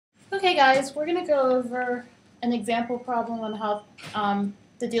Okay, guys, we're going to go over an example problem on how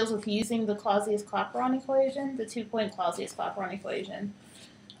that deals with using the Clausius Clapeyron equation, the two-point Clausius Clapeyron equation.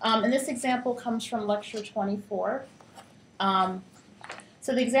 And this example comes from lecture 24. So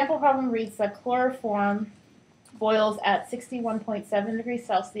the example problem reads that chloroform boils at 61.7 degrees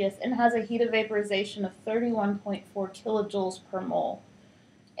Celsius and has a heat of vaporization of 31.4 kilojoules per mole.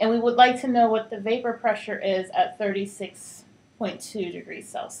 And we would like to know what the vapor pressure is at 36.2 degrees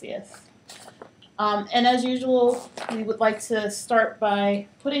Celsius. And as usual, we would like to start by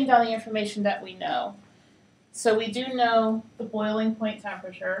putting down the information that we know. So we do know the boiling point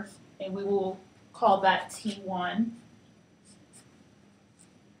temperature, and we will call that T1.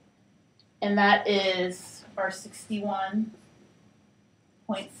 And that is our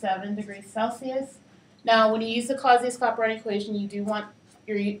 61.7 degrees Celsius. Now, when you use the Clausius Clapeyron equation, you do want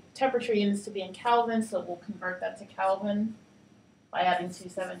your temperature units to be in Kelvin, so we'll convert that to Kelvin by adding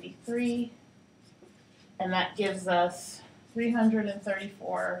 273. And that gives us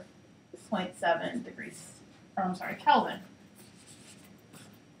 334.7 degrees, Kelvin.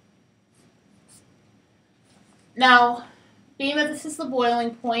 Now, being that this is the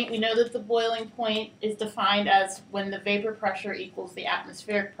boiling point, we know that the boiling point is defined as when the vapor pressure equals the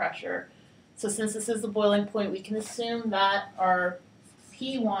atmospheric pressure. So since this is the boiling point, we can assume that our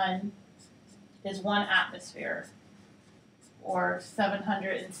P1 is 1 atmosphere, or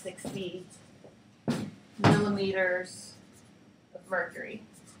 760 millimeters of mercury.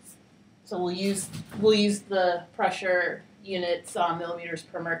 So we'll use the pressure units, millimeters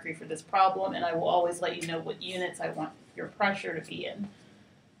per mercury for this problem, and I will always let you know what units I want your pressure to be in.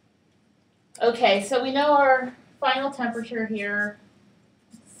 Okay, so we know our final temperature here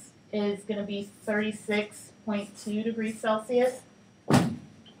is going to be 36.2 degrees Celsius.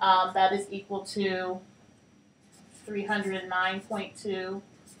 That is equal to 309.2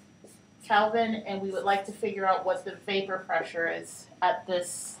 Kelvin, and we would like to figure out what the vapor pressure is at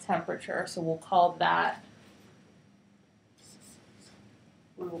this temperature. So we will call that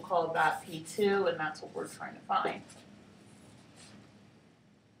P2, and that's what we're trying to find.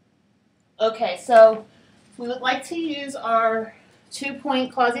 Okay, so we would like to use our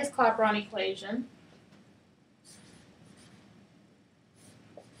two-point Clausius Clapeyron equation,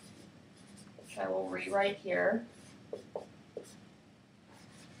 which I will rewrite here.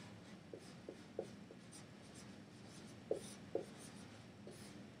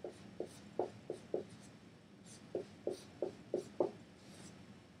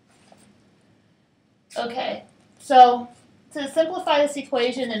 Okay, so to simplify this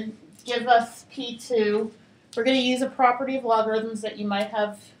equation and give us P2, we're going to use a property of logarithms that you might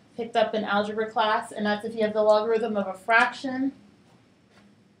have picked up in algebra class, and that's if you have the logarithm of a fraction,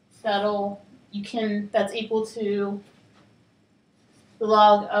 that's equal to the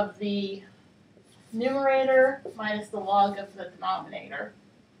log of the numerator minus the log of the denominator.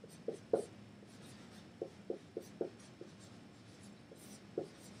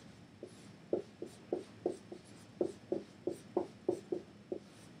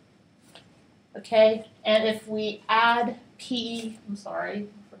 Okay, and if we add I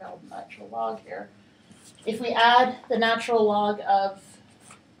forgot the natural log here. If we add the natural log of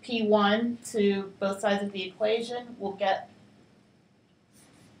P1 to both sides of the equation, we'll get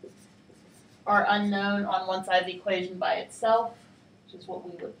our unknown on one side of the equation by itself, which is what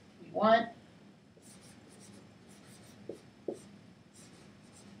we want.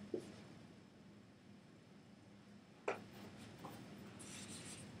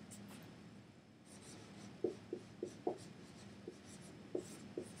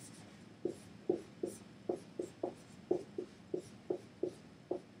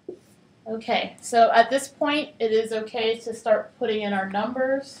 Okay, so at this point, it is okay to start putting in our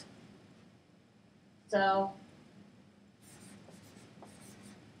numbers. So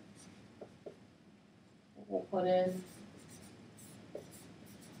we'll put in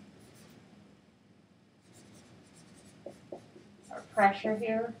our pressure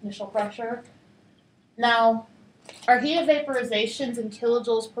here, initial pressure. Now, our heat of vaporization is in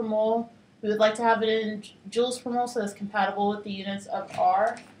kilojoules per mole. We would like to have it in joules per mole so it's compatible with the units of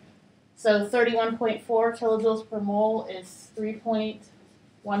R. So 31.4 kilojoules per mole is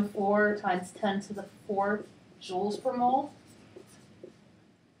 3.14 times 10 to the 4 joules per mole.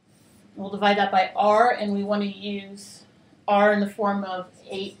 We'll divide that by R, and we want to use R in the form of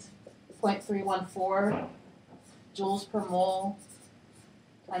 8.314 joules per mole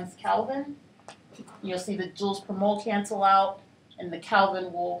times Kelvin. You'll see the joules per mole cancel out, and the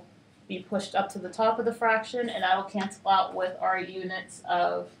Kelvin will be pushed up to the top of the fraction, and that will cancel out with our units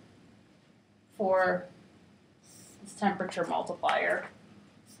for this temperature multiplier.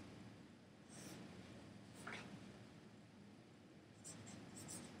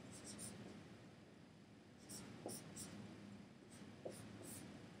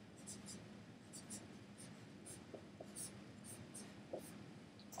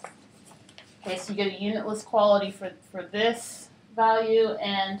 Okay, so you get a unitless quality for this value,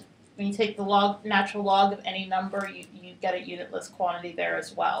 and when you take the natural log of any number, you get a unitless quantity there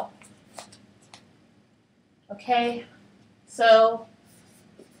as well. Okay, so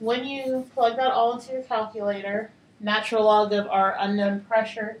when you plug that all into your calculator, natural log of our unknown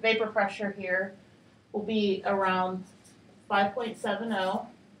pressure, vapor pressure here, will be around 5.70.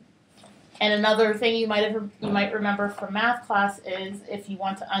 And another thing you might remember from math class is if you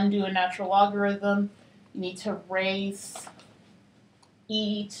want to undo a natural logarithm, you need to raise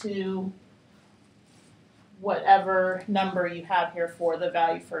e to whatever number you have here for the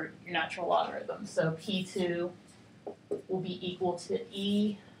value for your natural logarithm. So P2 will be equal to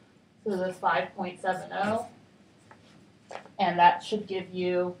e to the 5.70, and that should give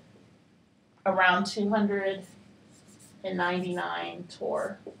you around 299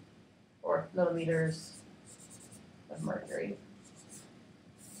 torr, or millimeters of mercury.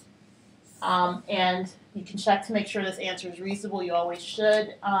 And you can check to make sure this answer is reasonable. You always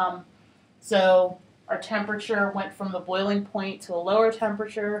should. So our temperature went from the boiling point to a lower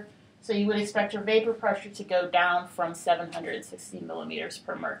temperature, so you would expect your vapor pressure to go down from 760 millimeters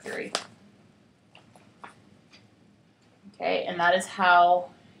per mercury. Okay, and that is how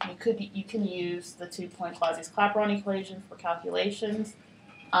you can use the 2-point Clausius Clapeyron equation for calculations.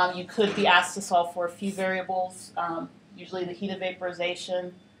 You could be asked to solve for a few variables, usually the heat of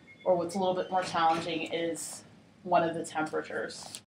vaporization, or what's a little bit more challenging is one of the temperatures.